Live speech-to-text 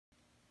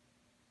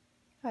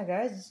Hi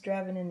guys, it's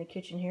Draven in the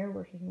kitchen here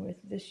working with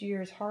this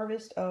year's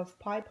harvest of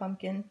pie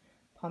pumpkin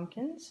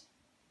pumpkins.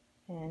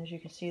 And as you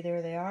can see,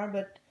 there they are,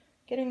 but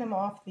getting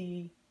off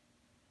the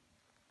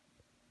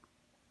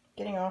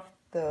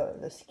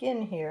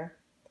skin here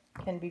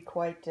can be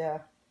quite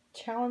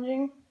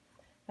challenging,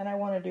 and I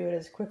want to do it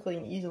as quickly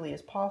and easily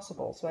as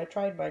possible. So I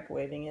tried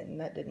microwaving it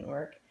and that didn't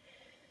work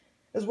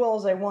as well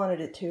as I wanted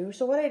it to.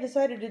 So what I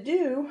decided to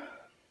do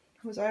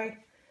was I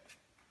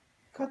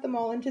cut them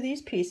all into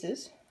these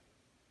pieces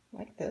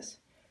like this.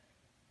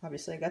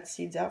 Obviously I got the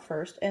seeds out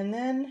first, and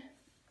then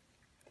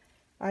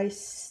I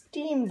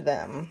steamed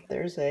them.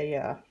 There's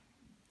a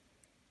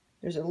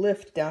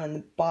lift down in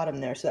the bottom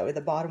there, so that way the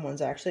bottom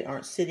ones actually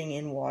aren't sitting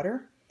in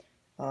water.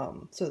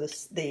 So the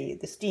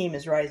steam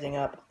is rising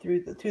up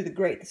through the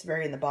grate that's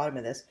very in the bottom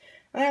of this.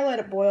 And I let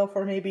it boil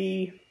for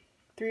maybe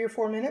 3 or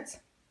 4 minutes.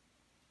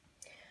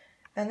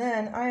 And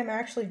then I am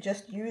actually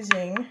just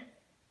using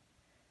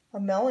a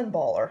melon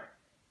baller.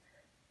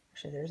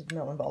 Actually, there's the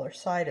melon baller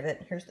side of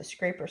it. Here's the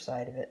scraper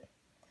side of it,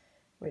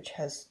 which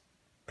has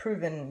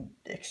proven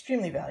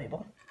extremely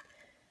valuable.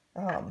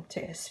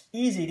 It's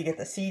easy to get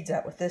the seeds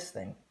out with this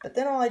thing. But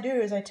then all I do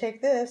is I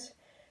take this,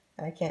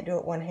 and I can't do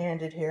it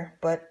one-handed here,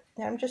 but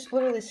I'm just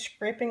literally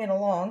scraping it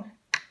along,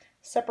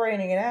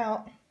 separating it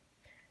out.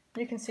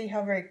 You can see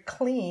how very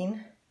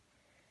clean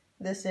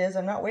this is.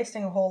 I'm not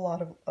wasting a whole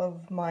lot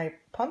of my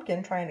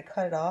pumpkin trying to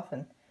cut it off,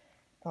 and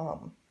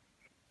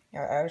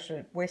I was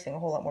wasting a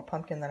whole lot more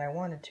pumpkin than I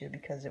wanted to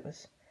because it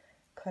was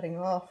cutting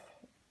off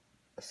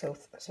so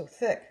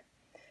thick.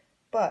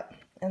 But,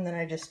 and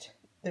then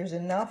there's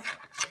enough,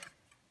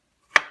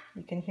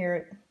 you can hear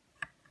it,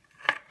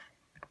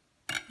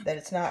 that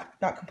it's not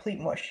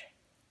complete mush,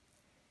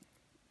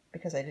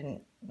 because I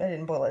didn't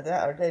boil it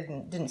that, or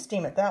didn't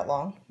steam it that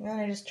long. And then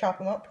I just chop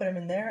them up, put them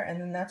in there, and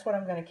then that's what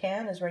I'm going to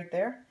can is right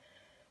there,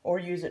 or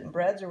use it in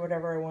breads or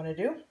whatever I want to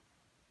do.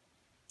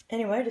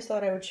 Anyway, I just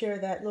thought I would share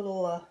that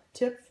little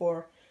tip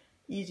for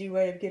easy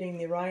way of getting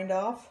the rind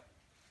off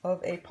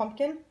of a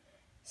pumpkin.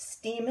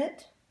 Steam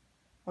it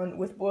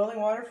with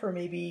boiling water for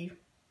maybe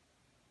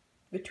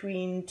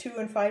between 2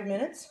 and 5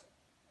 minutes.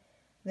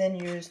 Then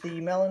use the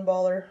melon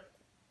baller,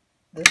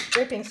 the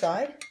scraping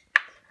side,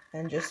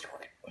 and just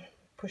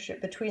push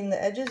it between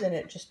the edges and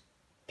it just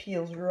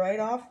peels right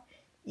off.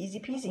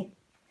 Easy peasy.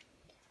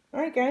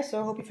 Alright guys,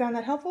 so I hope you found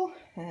that helpful,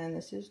 and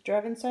this is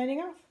Draven signing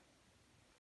off.